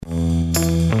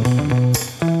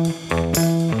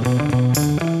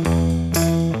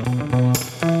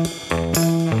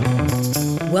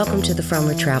welcome to the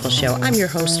Frommer Travel Show. I'm your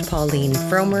host, Pauline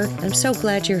Frommer, and I'm so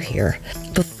glad you're here.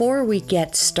 Before we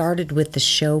get started with the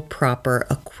show proper,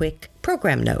 a quick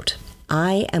program note.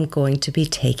 I am going to be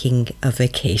taking a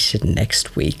vacation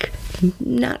next week.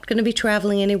 Not going to be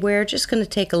traveling anywhere, just going to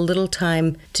take a little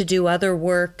time to do other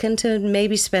work and to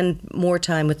maybe spend more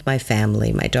time with my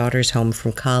family. My daughter's home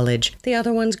from college. The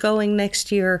other one's going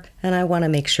next year, and I want to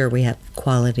make sure we have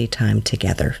quality time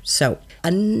together. So,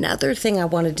 another thing I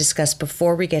want to discuss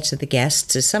before we get to the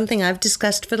guests is something I've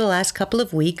discussed for the last couple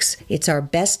of weeks. It's our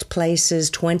Best Places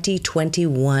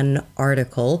 2021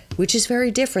 article, which is very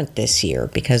different this year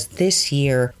because this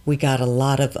year we got a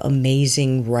lot of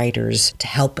amazing writers to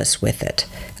help us with it.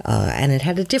 And it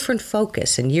had a different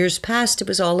focus. In years past, it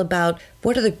was all about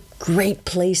what are the great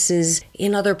places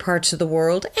in other parts of the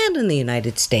world and in the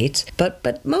United States,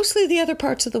 but mostly the other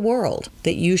parts of the world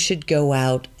that you should go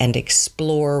out and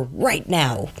explore right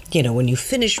now. You know, when you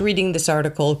finish reading this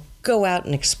article, go out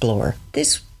and explore.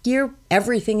 This year,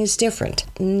 everything is different.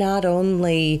 Not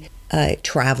only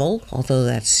travel, although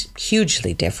that's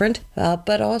hugely different,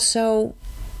 but also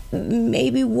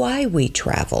maybe why we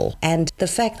travel and the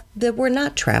fact that we're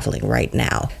not traveling right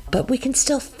now. But we can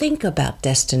still think about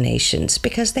destinations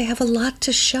because they have a lot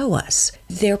to show us.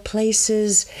 They're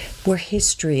places where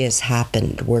history has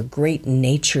happened, where great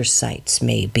nature sites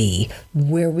may be,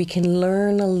 where we can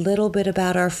learn a little bit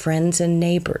about our friends and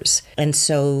neighbors. And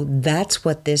so that's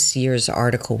what this year's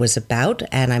article was about.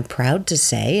 And I'm proud to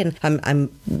say, and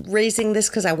I'm raising this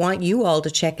because I want you all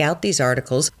to check out these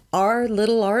articles. Our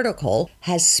little article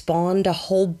has spawned a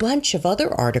whole bunch of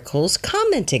other articles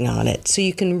commenting on it. So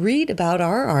you can read about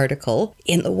our article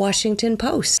in the Washington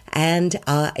Post and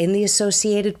in the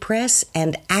Associated Press,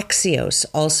 and Axios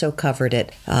also covered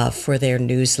it for their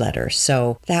newsletter.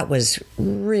 So that was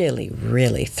really,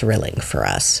 really thrilling for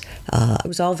us. It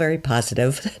was all very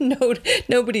positive.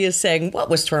 Nobody is saying, what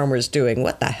was Frommer's doing?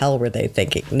 What the hell were they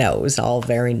thinking? No, it was all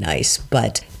very nice,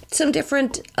 but some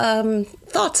different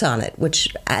thoughts on it,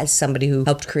 which as somebody who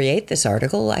helped create this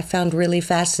article, I found really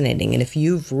fascinating. And if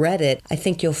you've read it, I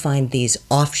think you'll find these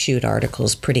offshoot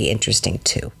articles pretty interesting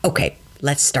too. Okay,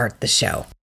 let's start the show.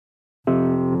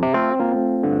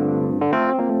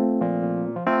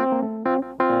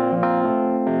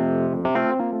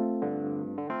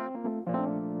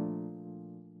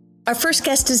 Our first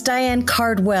guest is Diane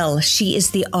Cardwell. She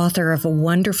is the author of a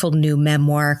wonderful new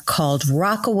memoir called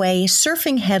Rockaway,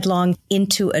 Surfing Headlong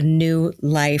into a New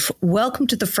Life. Welcome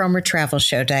to the Frommer Travel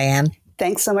Show, Diane.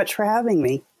 Thanks so much for having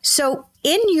me. So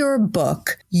in your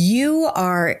book, you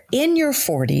are in your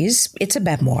 40s, it's a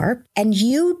memoir, and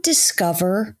you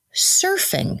discover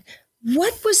surfing.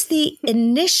 What was the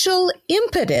initial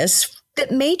impetus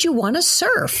that made you want to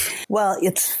surf? Well,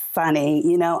 it's funny.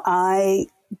 You know, I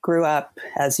grew up,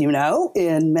 as you know,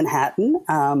 in Manhattan.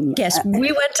 Yes,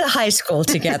 we went to high school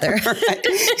together. Right.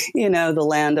 You know, the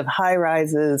land of high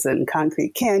rises and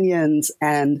concrete canyons.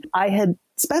 And I had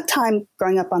spent time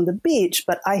growing up on the beach,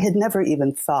 but I had never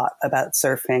even thought about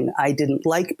surfing. I didn't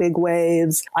like big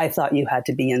waves. I thought you had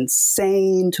to be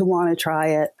insane to want to try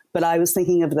it. But I was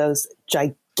thinking of those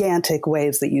gigantic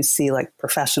waves that you see like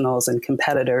professionals and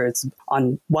competitors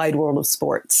on Wide World of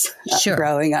Sports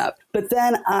growing up. But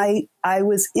then I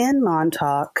was in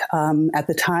Montauk. At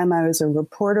the time, I was a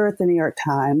reporter at the New York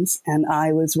Times, and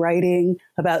I was writing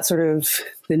about sort of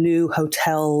the new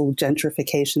hotel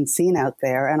gentrification scene out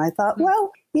there. And I thought,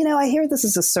 well, you know, I hear this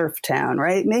is a surf town,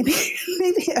 right? Maybe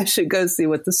I should go see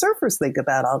what the surfers think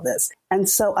about all this. And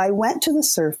so I went to the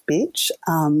surf beach,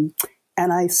 and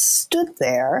I stood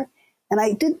there. And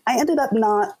I ended up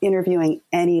not interviewing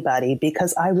anybody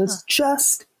because I was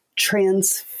just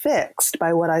transfixed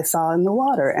by what I saw in the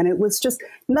water. And it was just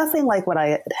nothing like what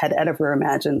I had ever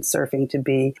imagined surfing to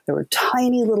be. There were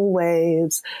tiny little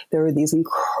waves. There were these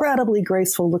incredibly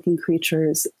graceful looking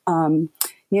creatures, you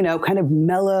know, kind of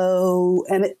mellow.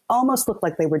 And it almost looked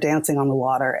like they were dancing on the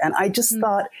water. And I just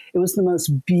thought it was the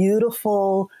most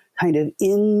beautiful, kind of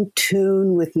in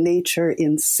tune with nature,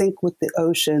 in sync with the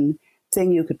ocean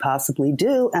thing you could possibly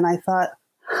do. And I thought,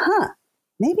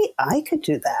 maybe I could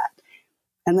do that.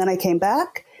 And then I came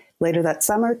back later that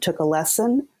summer, took a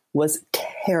lesson, was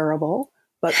terrible,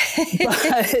 but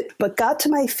got to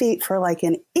my feet for like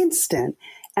an instant.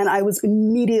 And I was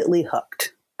immediately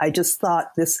hooked. I just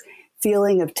thought this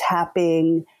feeling of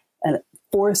tapping and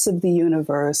force of the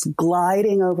universe,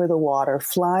 gliding over the water,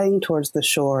 flying towards the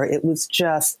shore, it was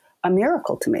just a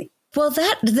miracle to me. Well,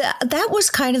 that was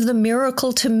kind of the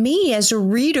miracle to me as a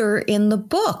reader in the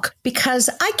book, because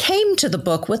I came to the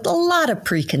book with a lot of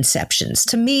preconceptions.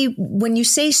 To me, when you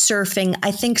say surfing,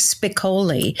 I think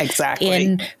Spicoli. Exactly.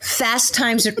 In Fast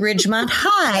Times at Ridgemont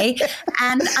High.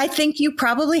 And I think you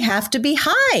probably have to be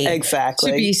high.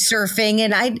 Exactly. To be surfing.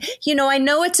 And I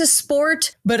know it's a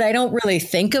sport, but I don't really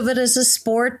think of it as a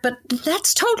sport, but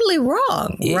that's totally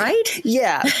wrong, right?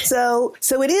 Yeah. So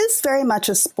it is very much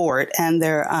a sport, and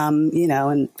they're,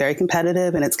 and very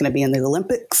competitive, and it's going to be in the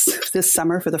Olympics this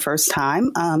summer for the first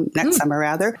time, next summer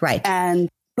rather. Right.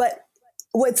 But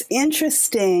what's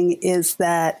interesting is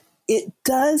that it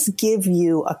does give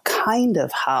you a kind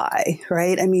of high,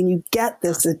 right? I mean, you get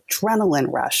this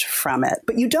adrenaline rush from it,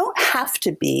 but you don't have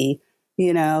to be,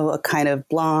 a kind of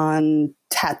blonde,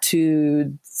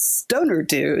 tattooed stoner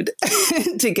dude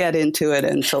to get into it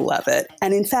and to love it.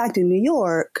 And in fact, in New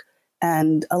York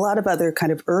and a lot of other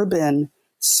kind of urban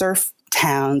surf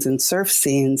towns and surf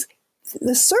scenes,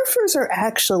 the surfers are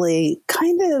actually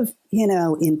kind of,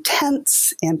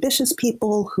 intense, ambitious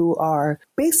people who are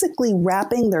basically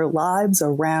wrapping their lives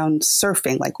around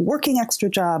surfing, like working extra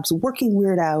jobs, working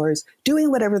weird hours, doing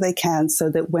whatever they can so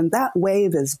that when that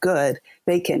wave is good,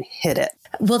 they can hit it.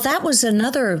 Well, that was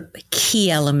another key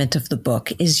element of the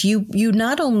book, is you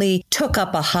not only took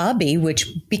up a hobby, which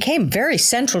became very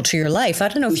central to your life. I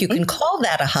don't know if you can call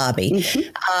that a hobby,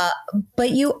 but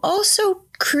you also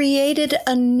created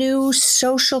a new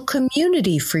social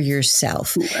community for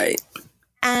yourself. Right.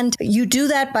 And you do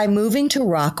that by moving to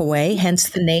Rockaway, hence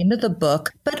the name of the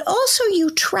book, but also you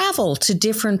travel to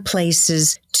different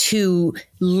places to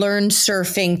learn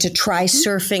surfing, to try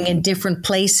surfing in different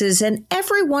places. And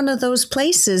every one of those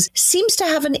places seems to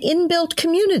have an inbuilt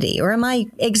community, or am I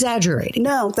exaggerating?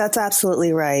 No, that's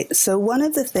absolutely right. So one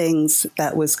of the things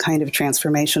that was kind of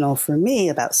transformational for me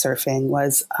about surfing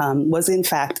was in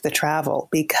fact the travel,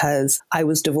 because I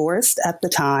was divorced at the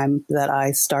time that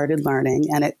I started learning,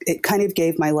 and it kind of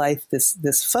gave my life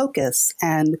this focus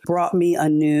and brought me a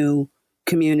new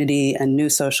community and new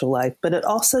social life. But it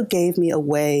also gave me a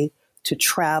way to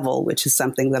travel, which is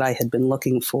something that I had been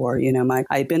looking for.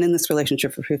 I'd been in this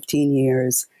relationship for 15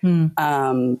 years.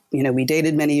 We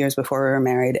dated many years before we were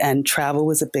married, and travel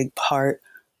was a big part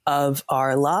of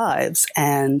our lives.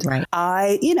 And right.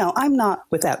 I'm not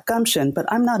without gumption, but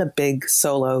I'm not a big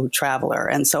solo traveler.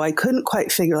 And so I couldn't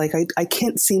quite figure, I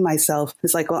can't see myself.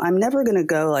 It's like, well, I'm never going to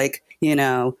go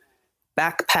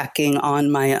backpacking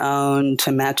on my own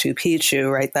to Machu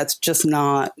Picchu, right? That's just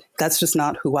not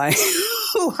who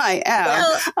I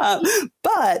am.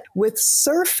 But with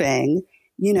surfing,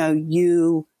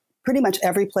 you pretty much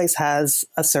every place has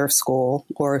a surf school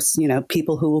or,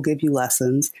 people who will give you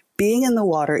lessons. Being in the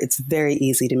water, it's very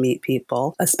easy to meet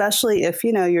people, especially if,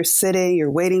 you're sitting,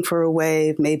 you're waiting for a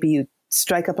wave, maybe you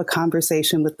strike up a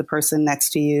conversation with the person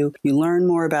next to you. You learn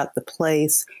more about the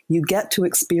place. You get to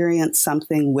experience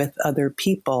something with other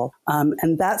people.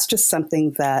 And that's just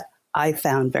something that I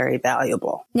found very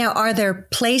valuable. Now, are there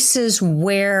places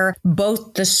where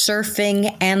both the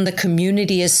surfing and the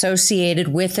community associated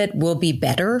with it will be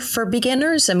better for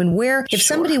beginners? I mean, if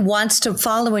somebody wants to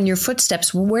follow in your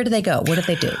footsteps, where do they go? What do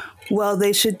they do? Well,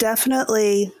 they should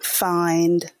definitely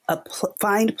find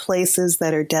places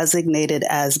that are designated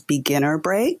as beginner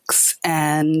breaks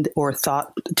or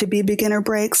thought to be beginner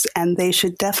breaks, and they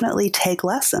should definitely take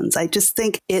lessons. I just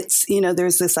think it's,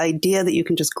 there's this idea that you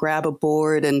can just grab a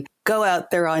board and go out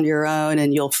there on your own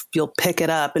and you'll pick it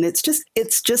up. And it's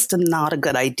just not a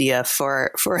good idea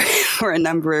for a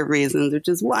number of reasons, which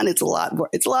is one, it's a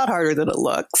lot harder than it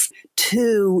looks.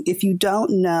 Two, if you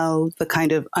don't know the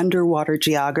kind of underwater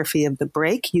geography of the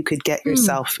break, you could get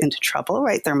yourself into trouble,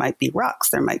 right? There might be rocks,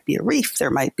 there might be a reef, there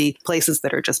might be places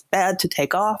that are just bad to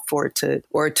take off or to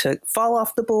fall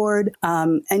off the board.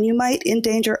 And you might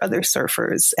endanger other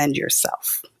surfers and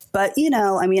yourself. But,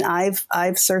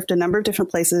 I've surfed a number of different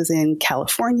places in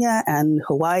California and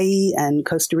Hawaii and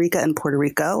Costa Rica and Puerto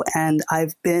Rico. And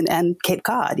and Cape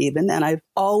Cod even. And I've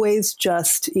always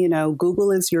just,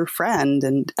 Google is your friend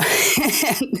and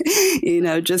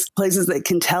just places that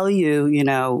can tell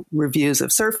you, reviews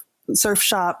of surf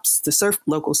shops.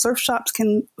 Local surf shops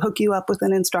can hook you up with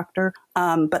an instructor.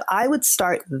 But I would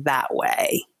start that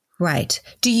way. Right.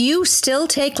 Do you still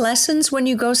take lessons when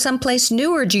you go someplace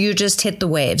new, or do you just hit the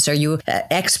waves? Are you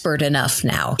expert enough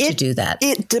now to do that?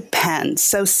 It depends.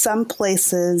 So some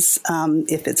places,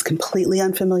 if it's completely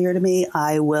unfamiliar to me,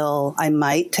 I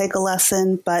might take a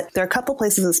lesson. But there are a couple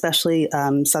places, especially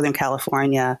Southern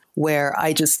California, where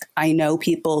I know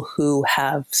people who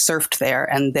have surfed there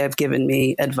and they've given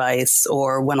me advice,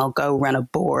 or when I'll go rent a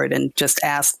board and just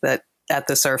ask that at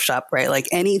the surf shop, right? Like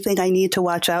anything I need to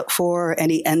watch out for,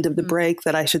 any end of the break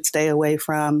that I should stay away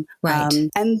from. Right.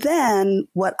 And then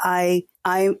what I'm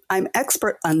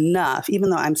expert enough, even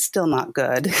though I'm still not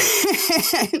good.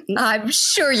 I'm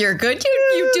sure you're good.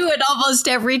 You do it almost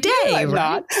every day, I'm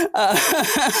right? Not.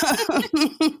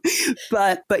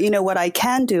 But what I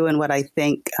can do, and what I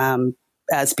think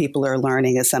as people are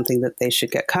learning is something that they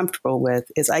should get comfortable with,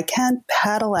 is I can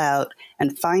paddle out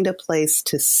and find a place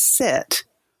to sit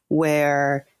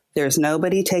where there's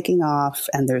nobody taking off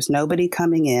and there's nobody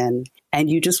coming in, and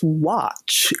you just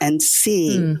watch and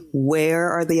see where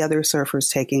are the other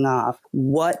surfers taking off?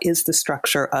 What is the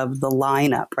structure of the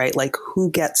lineup, right? Like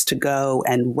who gets to go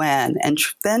and when, and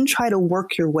then try to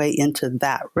work your way into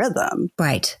that rhythm.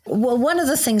 Right. Well, one of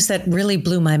the things that really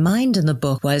blew my mind in the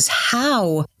book was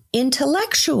how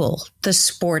intellectual the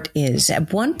sport is.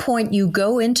 At one point, you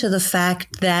go into the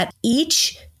fact that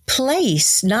each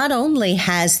place not only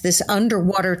has this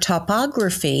underwater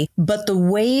topography, but the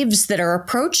waves that are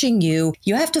approaching you,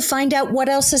 you have to find out what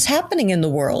else is happening in the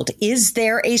world. Is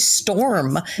there a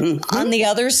storm on the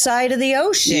other side of the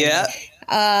ocean? Yeah.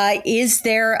 Is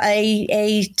there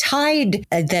a tide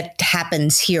that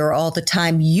happens here all the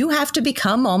time? You have to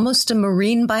become almost a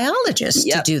marine biologist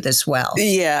to do this well.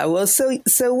 Yeah. Well,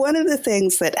 so one of the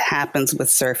things that happens with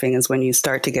surfing is when you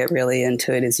start to get really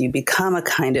into it is you become a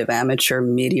kind of amateur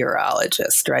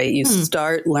meteorologist, right? You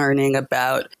start learning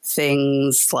about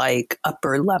things like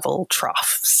upper level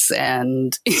troughs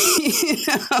and,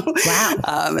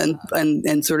 Wow.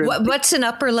 And sort of. What's an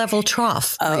upper level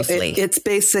trough? It's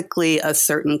basically a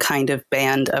certain kind of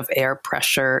band of air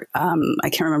pressure. I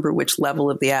can't remember which level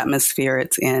of the atmosphere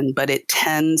it's in, but it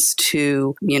tends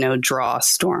to, draw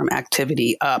storm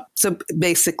activity up. So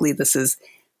basically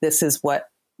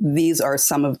these are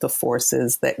some of the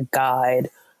forces that guide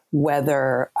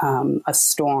whether a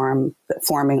storm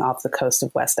forming off the coast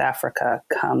of West Africa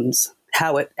comes,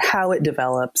 how it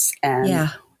develops,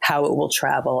 and how it will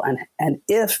travel, and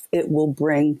if it will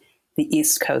bring the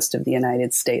east coast of the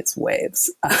United States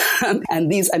waves. And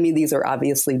these are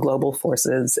obviously global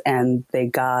forces, and they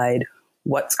guide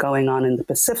what's going on in the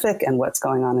Pacific and what's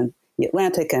going on in the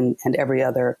Atlantic and every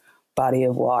other body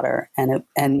of water. And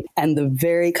the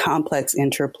very complex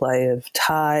interplay of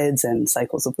tides and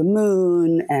cycles of the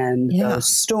moon and those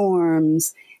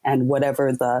storms and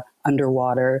whatever the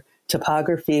underwater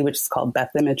topography, which is called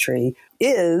bathymetry,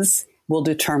 will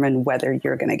determine whether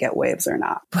you're going to get waves or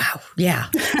not. Wow. Yeah.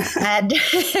 And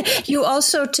you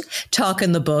also talk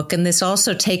in the book, and this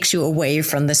also takes you away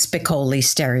from the Spicoli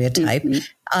stereotype,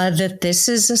 that this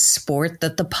is a sport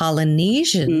that the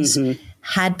Polynesians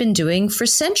had been doing for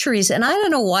centuries. And I don't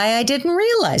know why I didn't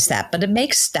realize that, but that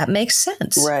makes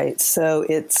sense. Right. So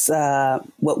it's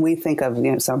what we think of,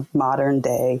 so modern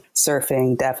day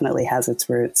surfing definitely has its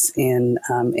roots in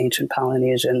ancient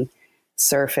Polynesian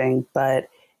surfing, but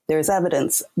there's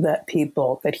evidence that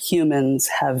humans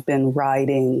have been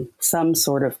riding some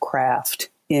sort of craft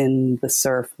in the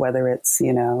surf, whether it's,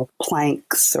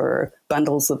 planks or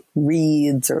bundles of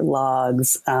reeds or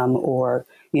logs, or,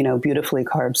 beautifully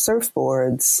carved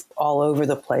surfboards all over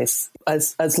the place,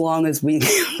 as long as we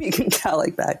can tell,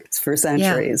 like that for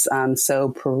centuries. So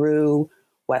Peru,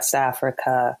 West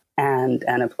Africa, and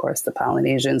of course the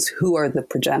Polynesians, who are the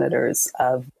progenitors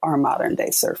of our modern day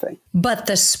surfing. But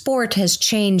the sport has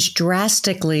changed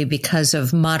drastically because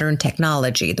of modern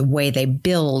technology, the way they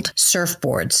build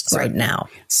surfboards right now.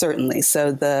 Certainly.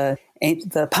 So the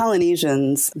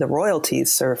Polynesians, the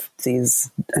royalties, surfed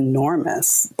these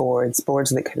enormous boards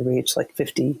that could reach like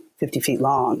 50 feet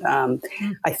long.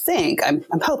 I think, I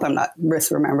hope I'm not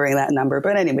misremembering that number,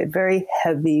 but anyway, very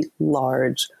heavy,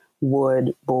 large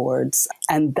wood boards.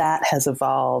 And that has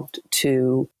evolved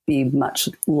to be much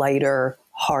lighter,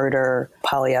 harder,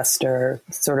 polyester,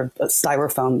 sort of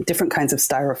styrofoam, different kinds of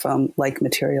styrofoam-like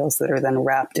materials that are then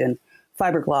wrapped in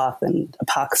fiberglass and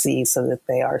epoxy so that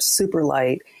they are super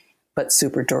light, but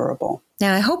super durable.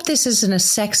 Now, I hope this isn't a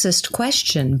sexist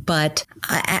question, but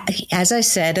as I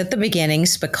said at the beginning,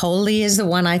 Spicoli is the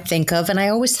one I think of, and I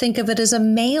always think of it as a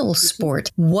male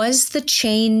sport. Was the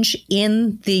change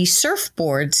in the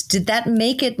surfboards, did that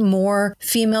make it more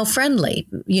female friendly?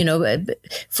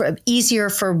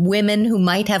 Easier for women who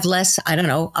might have less,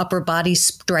 upper body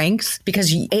strength?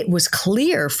 Because it was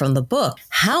clear from the book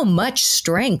how much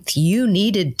strength you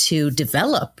needed to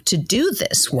develop to do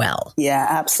this well. Yeah,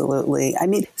 absolutely.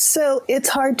 So it's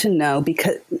hard to know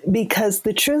because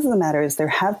the truth of the matter is there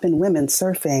have been women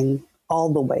surfing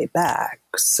all the way back.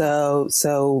 So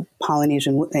ancient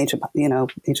Polynesian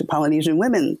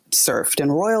women surfed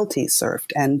and royalty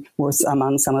surfed and were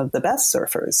among some of the best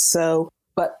surfers. So,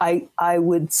 But I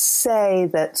would say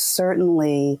that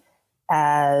certainly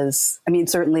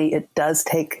certainly it does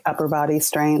take upper body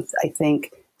strength. I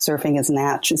think surfing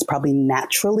is probably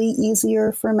naturally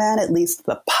easier for men, at least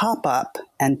the pop-up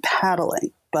and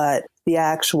paddling. But the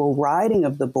actual riding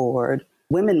of the board,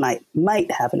 women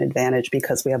might have an advantage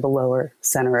because we have a lower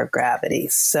center of gravity.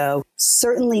 So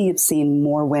certainly you've seen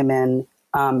more women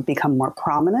become more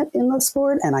prominent in the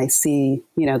sport. And I see,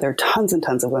 there are tons and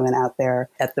tons of women out there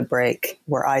at the break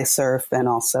where I surf and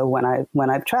also when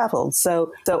I've traveled.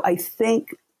 So I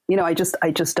think, I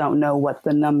just don't know what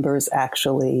the numbers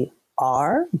actually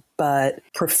are, but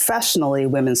professionally,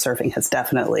 women's surfing has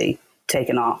definitely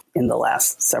taken off in the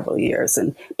last several years.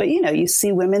 But you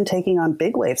see women taking on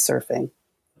big wave surfing.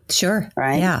 Sure.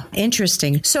 Right. Yeah.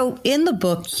 Interesting. So in the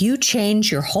book, you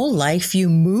change your whole life. You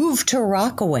move to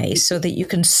Rockaway so that you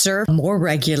can surf more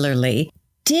regularly.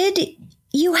 How did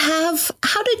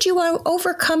you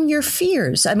overcome your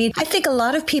fears? I mean, I think a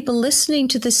lot of people listening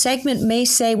to the segment may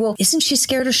say, well, isn't she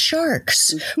scared of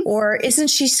sharks? Or isn't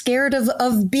she scared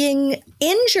of being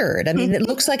injured? I mean, it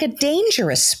looks like a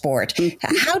dangerous sport.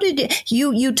 How did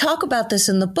you talk about this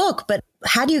in the book, but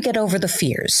how do you get over the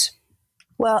fears?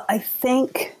 Well,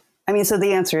 so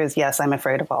the answer is yes, I'm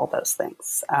afraid of all those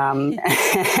things. Have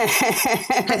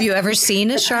you ever seen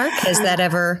a shark? Has that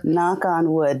ever? Knock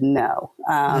on wood, no.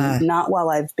 Not while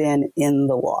I've been in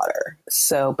the water.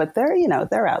 So, but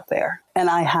they're out there. And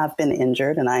I have been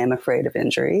injured and I am afraid of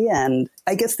injury. And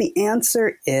I guess the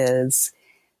answer is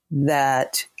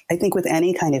that I think with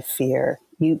any kind of fear,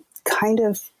 you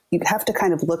have to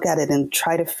kind of look at it and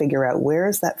try to figure out where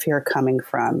is that fear coming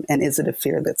from? And is it a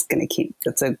fear that's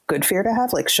a good fear to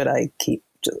have? Like, should I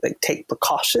take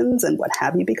precautions and what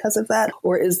have you because of that?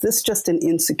 Or is this just an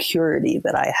insecurity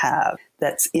that I have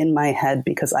that's in my head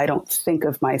because I don't think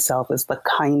of myself as the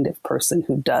kind of person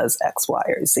who does X, Y,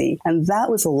 or Z? And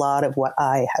that was a lot of what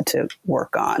I had to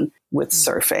work on with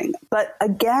surfing. But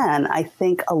again, I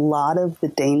think a lot of the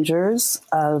dangers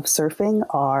of surfing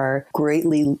are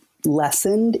greatly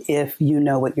lessened if you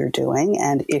know what you're doing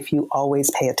and if you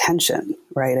always pay attention,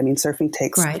 right? I mean, surfing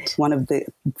takes one of the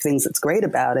things that's great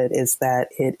about it is that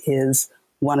it is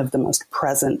one of the most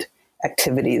present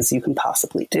activities you can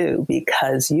possibly do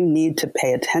because you need to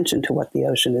pay attention to what the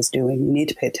ocean is doing. You need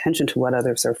to pay attention to what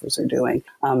other surfers are doing,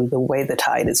 the way the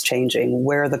tide is changing,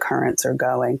 where the currents are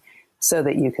going so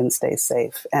that you can stay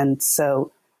safe. And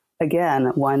so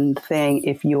again, one thing,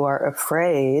 if you are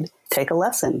afraid, take a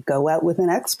lesson, go out with an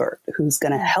expert who's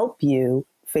going to help you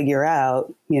figure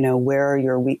out, where are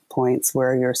your weak points,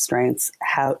 where are your strengths,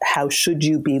 how should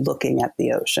you be looking at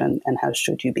the ocean, and how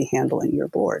should you be handling your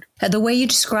board. The way you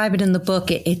describe it in the book,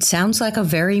 it sounds like a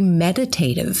very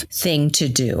meditative thing to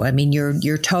do. I mean,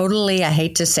 you're totally, I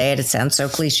hate to say it sounds so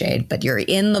cliched, but you're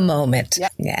in the moment.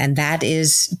 Yep. And that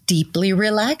is deeply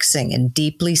relaxing and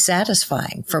deeply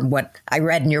satisfying from what I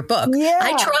read in your book. Yeah.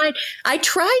 I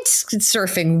tried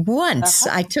surfing once.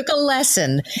 I took a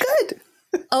lesson. Good.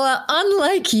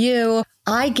 Unlike you,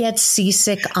 I get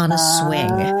seasick on a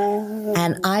swing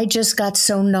and I just got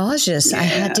so nauseous. I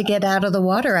had to get out of the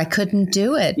water. I couldn't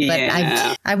do it.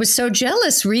 But I was so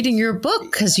jealous reading your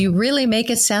book because you really make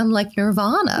it sound like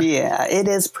nirvana. Yeah, it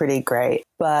is pretty great.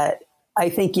 But I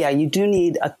think, you do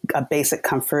need a basic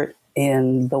comfort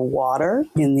in the water,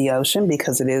 in the ocean,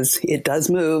 because it does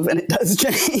move and it does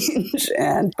change.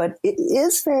 But it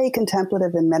is very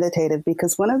contemplative and meditative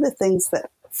because one of the things that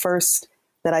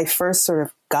I first sort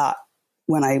of got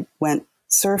when I went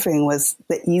surfing was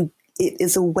that it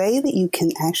is a way that you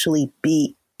can actually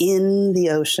be in the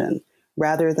ocean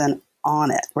rather than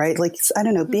on it, right? Like, I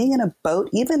don't know, being in a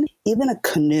boat, even a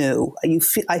canoe,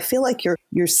 I feel like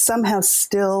you're somehow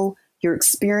still, your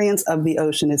experience of the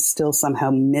ocean is still somehow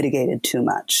mitigated too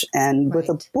much. And with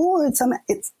a board,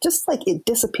 it's just like it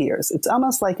disappears. It's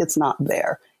almost like it's not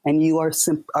there. And you are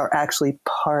actually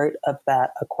part of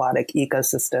that aquatic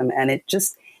ecosystem. And it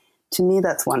just, to me,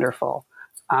 that's wonderful.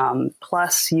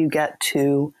 Plus, you get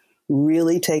to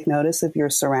really take notice of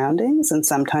your surroundings. And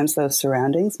sometimes those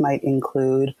surroundings might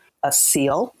include a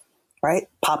seal, right?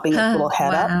 Popping its little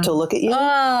head up to look at you. Oh,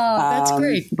 that's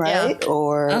great. Right? Yeah.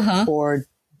 Or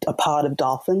a pod of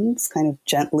dolphins kind of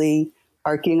gently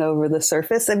arcing over the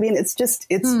surface. I mean, it's just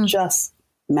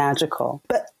magical.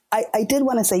 But I did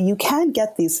want to say you can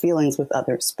get these feelings with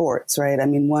other sports, right? I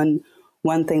mean,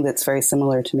 one thing that's very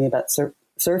similar to me about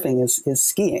surfing is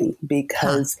skiing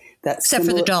because that's except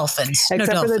for the dolphins. For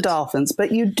the dolphins. But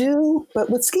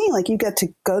with skiing, like you get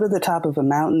to go to the top of a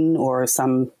mountain or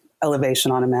some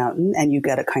elevation on a mountain and you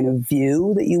get a kind of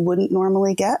view that you wouldn't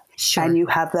normally get. Sure. And you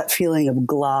have that feeling of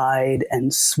glide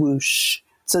and swoosh.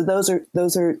 So those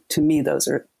are to me, those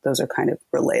are kind of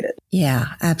related.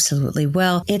 Yeah, absolutely.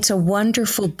 Well, it's a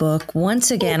wonderful book.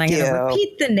 Once again, I'm going to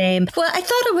repeat the name. Well, I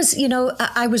thought it was,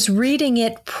 I was reading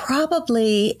it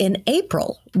probably in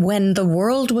April when the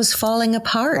world was falling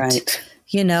apart. Right.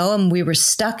 And we were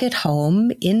stuck at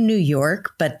home in New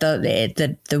York, but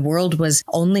the world was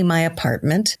only my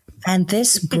apartment. And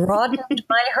this broadened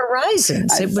my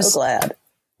horizons. I'm so glad.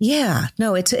 Yeah,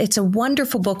 no, it's a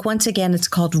wonderful book. Once again, it's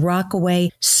called Rockaway,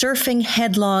 Surfing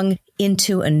Headlong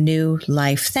into a New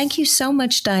Life. Thank you so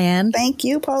much, Diane. Thank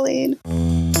you, Pauline.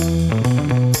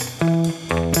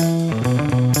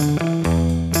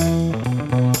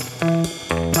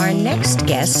 Our next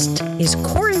guest is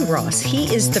Corey Ross.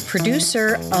 He is the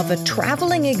producer of a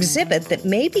traveling exhibit that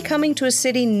may be coming to a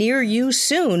city near you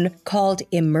soon called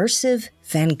Immersive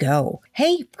Van Gogh.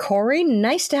 Hey, Corey,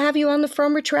 nice to have you on the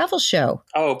Frommer Travel Show.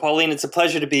 Oh, Pauline, it's a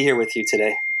pleasure to be here with you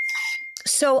today.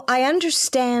 So I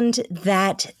understand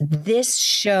that this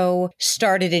show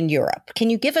started in Europe. Can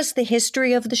you give us the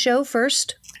history of the show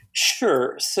first?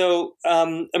 Sure. So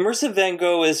Immersive Van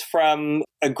Gogh is from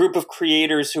a group of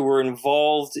creators who were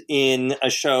involved in a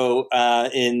show a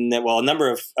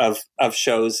number of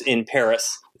shows in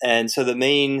Paris. And so the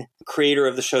main creator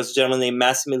of the show is a gentleman named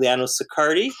Massimiliano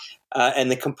Siccardi.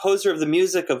 And the composer of the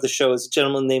music of the show is a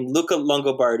gentleman named Luca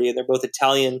Longobardi, and they're both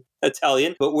Italian.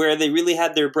 But where they really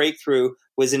had their breakthrough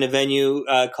was in a venue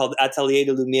called Atelier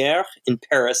de Lumière in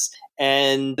Paris.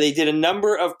 And they did a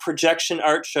number of projection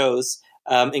art shows,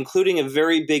 including a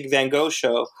very big Van Gogh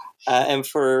show. And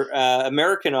for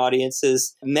American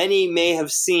audiences, many may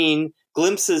have seen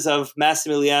glimpses of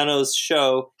Massimiliano's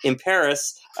show in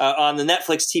Paris on the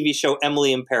Netflix TV show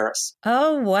Emily in Paris.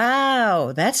 Oh,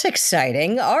 wow. That's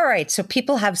exciting. All right. So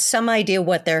people have some idea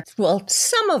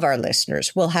some of our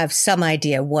listeners will have some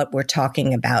idea what we're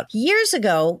talking about.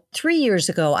 3 years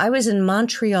ago, I was in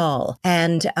Montreal,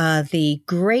 and the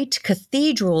great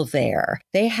cathedral there,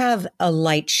 they have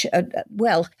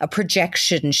a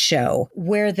projection show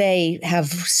where they have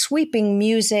sweeping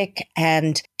music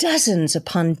and dozens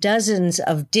upon dozens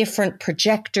of different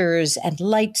projectors and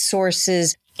light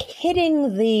sources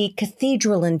hitting the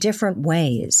cathedral in different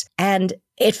ways. And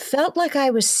it felt like I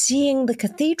was seeing the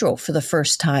cathedral for the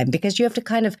first time, because you have to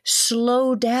kind of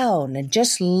slow down and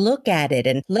just look at it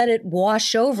and let it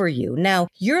wash over you. Now,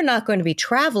 you're not going to be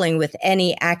traveling with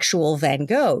any actual Van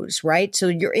Goghs, right? So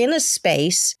you're in a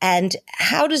space, and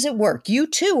how does it work? You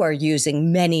too are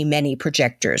using many, many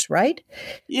projectors, right?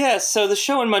 Yeah, so the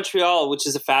show in Montreal, which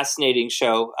is a fascinating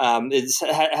show,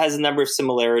 has a number of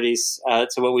similarities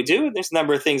to what we do. There's a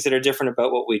number of things that are different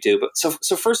about what we do. But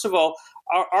so first of all,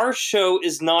 our show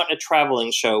is not a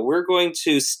traveling show. We're going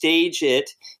to stage it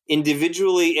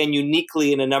individually and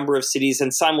uniquely in a number of cities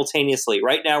and simultaneously.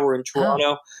 Right now we're in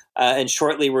Toronto, and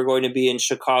shortly we're going to be in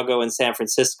Chicago and San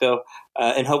Francisco,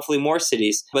 and hopefully more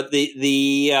cities. But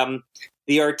the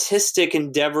artistic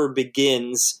endeavor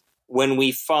begins when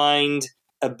we find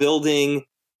a building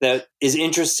that is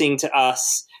interesting to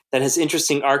us, that has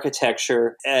interesting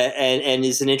architecture, and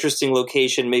is an interesting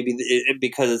location, maybe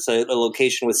because it's a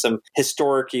location with some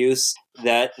historic use,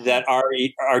 that our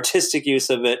artistic use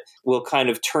of it will kind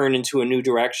of turn into a new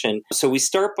direction. So we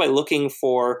start by looking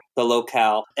for the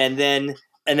locale, and then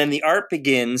the art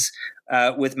begins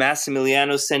with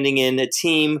Massimiliano sending in a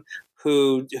team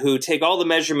who take all the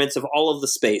measurements of all of the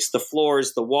space, the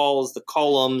floors, the walls, the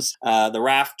columns, the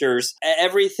rafters.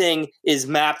 Everything is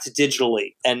mapped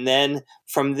digitally. And then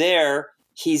from there,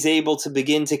 he's able to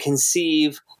begin to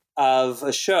conceive of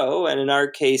a show. And in our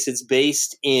case, it's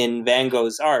based in Van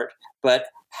Gogh's art, but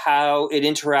how it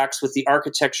interacts with the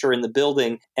architecture in the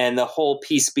building, and the whole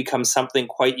piece becomes something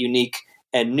quite unique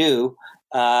and new,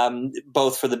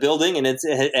 both for the building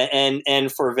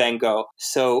and for Van Gogh.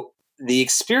 So the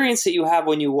experience that you have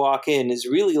when you walk in is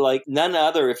really like none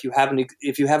other if you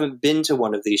haven't been to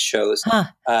one of these shows.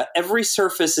 Every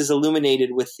surface is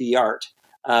illuminated with the art,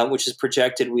 which is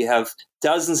projected. We have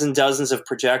dozens and dozens of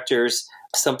projectors,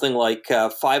 something like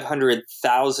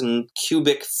 500,000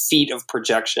 cubic feet of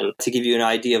projection, to give you an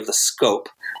idea of the scope.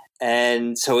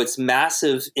 And so it's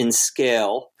massive in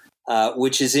scale,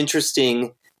 which is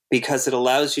interesting because it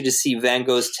allows you to see Van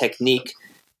Gogh's technique,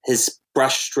 his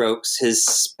brush strokes, his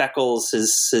speckles,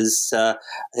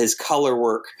 his color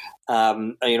work,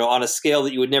 on a scale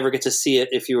that you would never get to see it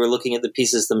if you were looking at the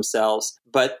pieces themselves.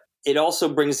 But it also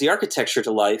brings the architecture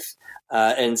to life,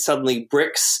 and suddenly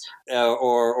bricks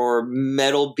or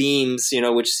metal beams,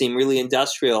 which seem really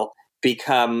industrial,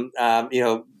 become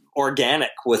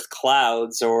organic with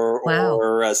clouds or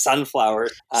Wow.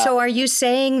 sunflowers. So are you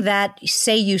saying that,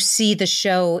 say you see the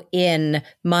show in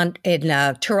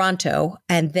Toronto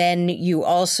and then you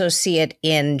also see it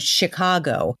in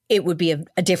Chicago, it would be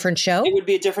a different show? It would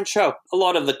be a different show. A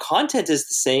lot of the content is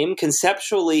the same.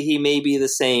 Conceptually, he may be the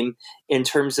same in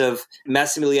terms of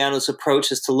Massimiliano's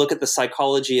approach is to look at the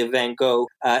psychology of Van Gogh,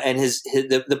 and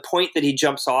the point that he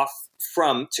jumps off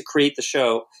from to create the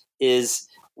show is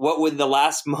what would the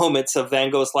last moments of Van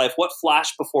Gogh's life, what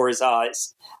flashed before his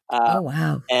eyes. Oh,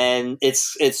 wow. And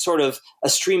it's sort of a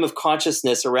stream of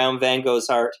consciousness around Van Gogh's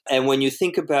art. And when you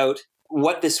think about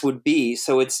what this would be,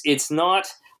 so it's not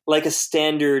like a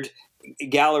standard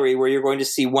gallery where you're going to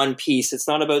see one piece. It's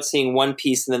not about seeing one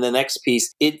piece and then the next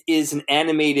piece. It is an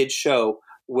animated show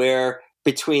where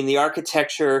between the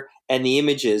architecture and the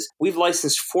images, we've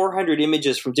licensed 400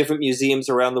 images from different museums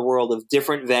around the world of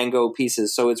different Van Gogh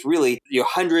pieces. So it's really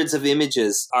hundreds of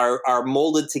images are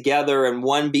molded together, and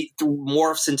one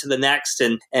morphs into the next,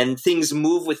 and things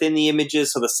move within the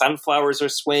images. So the sunflowers are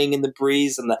swaying in the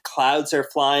breeze, and the clouds are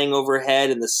flying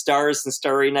overhead, and the stars in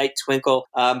Starry Night twinkle.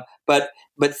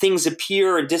 But things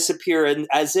appear and disappear, and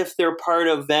as if they're part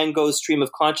of Van Gogh's stream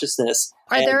of consciousness.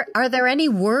 Are there any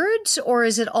words, or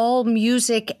is it all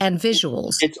music and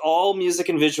visuals? It's all music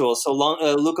and visuals. So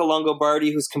Luca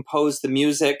Longobardi, who's composed the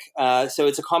music, so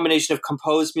it's a combination of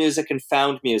composed music and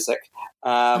found music,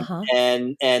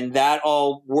 and that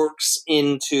all works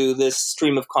into this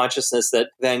stream of consciousness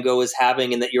that Van Gogh is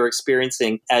having and that you're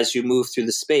experiencing as you move through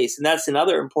the space. And that's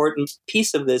another important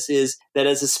piece of this, is that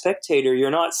as a spectator,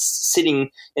 you're not sitting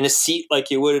in a seat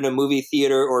like you would in a movie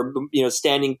theater, or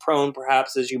standing prone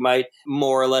perhaps as you might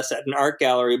more or less at an art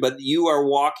gallery, but you are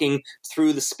walking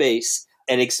through the space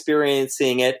and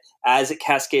experiencing it as it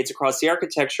cascades across the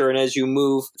architecture and as you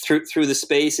move through the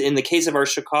space. In the case of our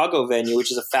Chicago venue,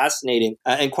 which is a fascinating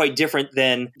and quite different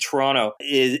than Toronto,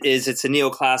 is it's a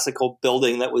neoclassical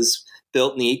building that was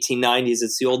built in the 1890s.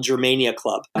 It's the old Germania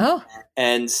Club. Oh.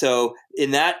 And so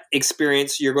in that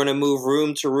experience, you're going to move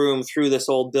room to room through this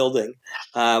old building,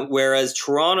 whereas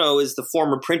Toronto is the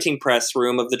former printing press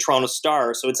room of the Toronto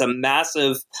Star. So it's a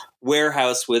massive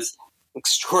warehouse with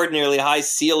extraordinarily high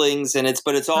ceilings, and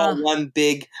it's all one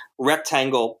big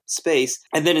rectangle space.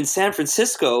 And then in San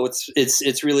Francisco,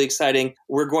 it's really exciting.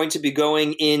 We're going to be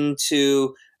going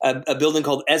into a building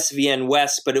called SVN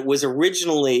West, but it was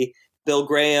originally Bill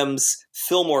Graham's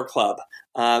Fillmore Club.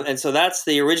 And so that's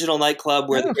the original nightclub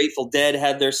where the Grateful Dead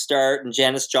had their start, and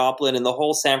Janis Joplin, and the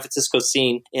whole San Francisco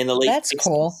scene in the late 60s. That's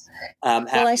cool.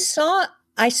 Well,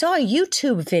 I saw a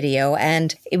YouTube video,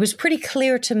 and it was pretty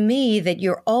clear to me that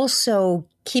you're also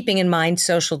keeping in mind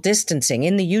social distancing.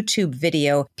 In the YouTube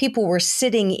video, people were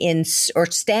sitting in or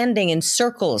standing in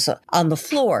circles on the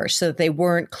floor so that they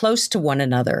weren't close to one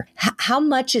another. How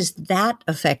much is that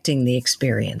affecting the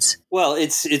experience? Well,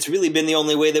 it's really been the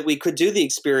only way that we could do the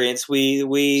experience.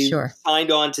 We signed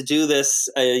on to do this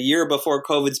a year before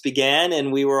COVID began,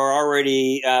 and we were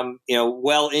already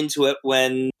well into it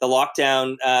when the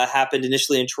lockdown happened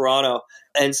initially in Toronto.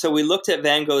 And so we looked at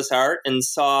Van Gogh's art and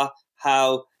saw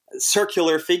how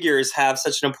circular figures have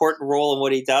such an important role in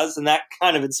what he does, and that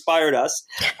kind of inspired us.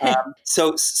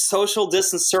 So social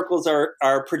distance circles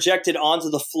are projected onto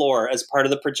the floor as part of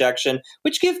the projection,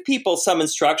 which give people some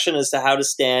instruction as to how to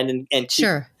stand and keep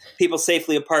people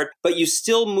safely apart, but you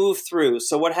still move through.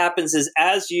 So what happens is,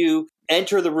 as you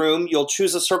enter the room, you'll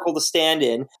choose a circle to stand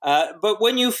in. But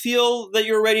when you feel that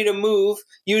you're ready to move,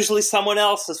 usually someone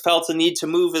else has felt a need to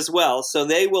move as well. So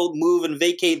they will move and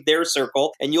vacate their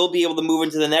circle, and you'll be able to move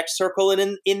into the next circle.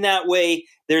 And in that way,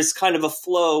 there's kind of a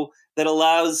flow that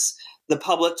allows the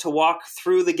public to walk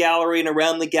through the gallery and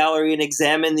around the gallery and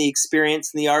examine the experience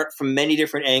and the art from many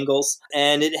different angles.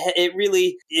 And it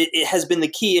really has been the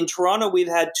key. In Toronto, we've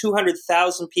had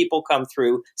 200,000 people come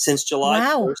through since July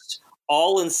 1st.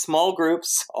 All in small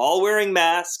groups, all wearing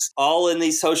masks, all in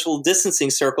these social distancing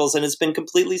circles, and it's been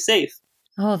completely safe.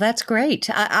 Oh, that's great.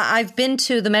 I've been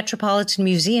to the Metropolitan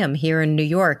Museum here in New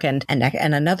York and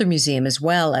another museum as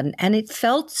well, and it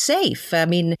felt safe. I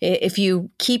mean, if you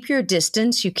keep your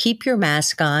distance, you keep your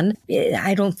mask on,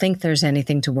 I don't think there's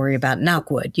anything to worry about. Knock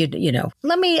wood, you know.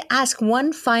 Let me ask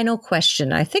one final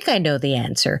question. I think I know the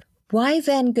answer. Why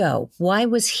Van Gogh? Why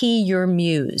was he your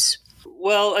muse?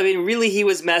 Well, I mean, really, he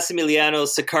was Massimiliano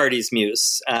Saccardi's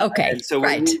muse. And so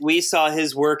we saw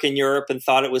his work in Europe and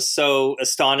thought it was so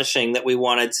astonishing that we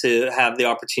wanted to have the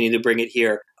opportunity to bring it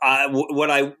here.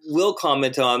 What I will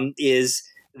comment on is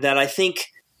that I think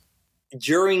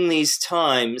during these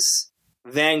times,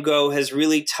 Van Gogh has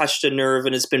really touched a nerve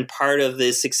and has been part of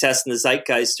the success and the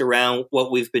zeitgeist around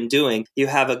what we've been doing. You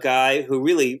have a guy who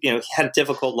really, had a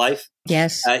difficult life.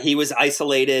 Yes. He was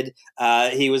isolated.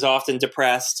 He was often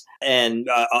depressed and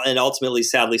ultimately,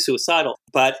 sadly, suicidal.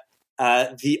 But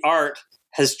the art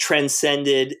has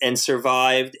transcended and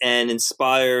survived and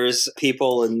inspires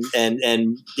people and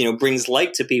brings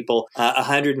light to people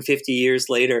 150 years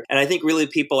later. And I think really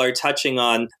people are touching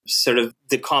on sort of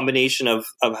the combination of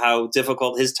how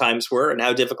difficult his times were and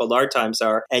how difficult our times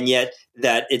are, and yet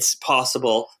that it's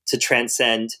possible to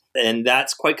transcend. And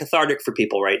that's quite cathartic for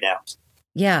people right now.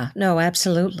 Yeah, no,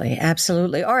 absolutely.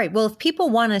 Absolutely. All right. Well, if people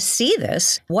want to see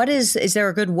this, is there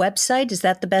a good website? Is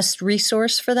that the best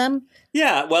resource for them?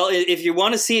 Yeah, well, if you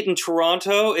want to see it in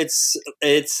Toronto, it's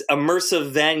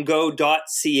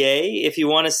immersivevangogh.ca. If you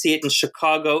want to see it in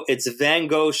Chicago, it's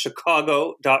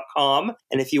vangoghchicago.com.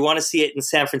 And if you want to see it in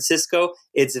San Francisco,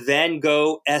 it's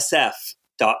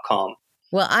vangoghsf.com.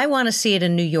 Well, I want to see it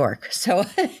in New York, so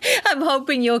I'm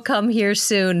hoping you'll come here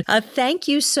soon. Thank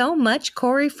you so much,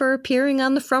 Corey, for appearing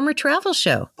on the Frommer Travel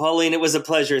Show. Pauline, it was a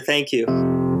pleasure. Thank you.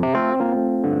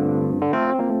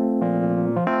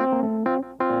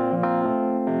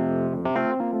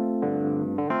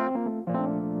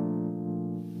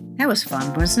 That was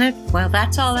fun, wasn't it? Well,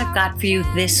 that's all I've got for you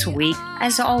this week.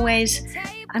 As always,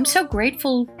 I'm so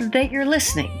grateful that you're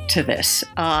listening to this.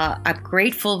 I'm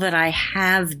grateful that I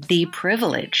have the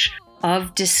privilege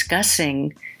of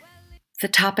discussing the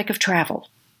topic of travel,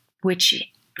 which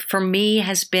for me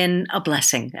has been a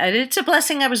blessing. It's a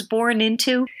blessing I was born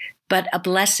into, but a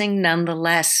blessing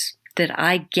nonetheless that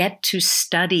I get to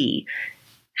study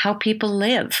how people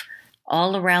live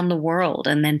all around the world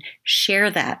and then share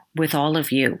that with all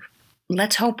of you.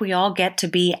 Let's hope we all get to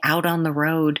be out on the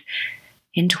road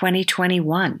in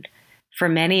 2021. For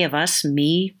many of us,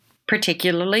 me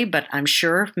particularly, but I'm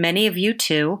sure many of you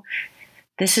too,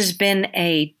 this has been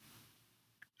a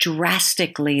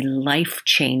drastically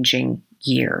life-changing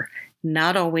year.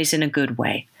 Not always in a good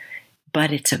way,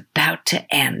 but it's about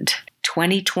to end.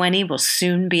 2020 will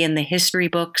soon be in the history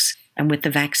books, and with the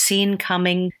vaccine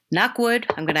coming, knock wood,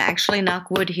 I'm going to actually knock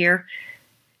wood here,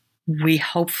 we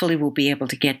hopefully will be able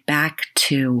to get back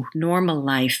to normal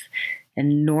life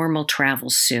and normal travel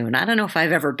soon. I don't know if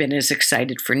I've ever been as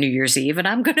excited for New Year's Eve, and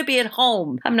I'm going to be at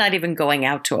home. I'm not even going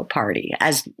out to a party,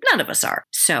 as none of us are.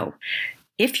 So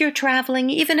if you're traveling,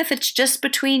 even if it's just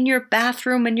between your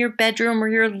bathroom and your bedroom or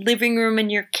your living room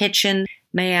and your kitchen,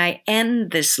 may I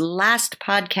end this last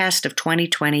podcast of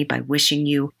 2020 by wishing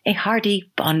you a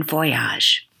hearty bon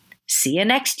voyage. See you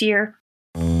next year.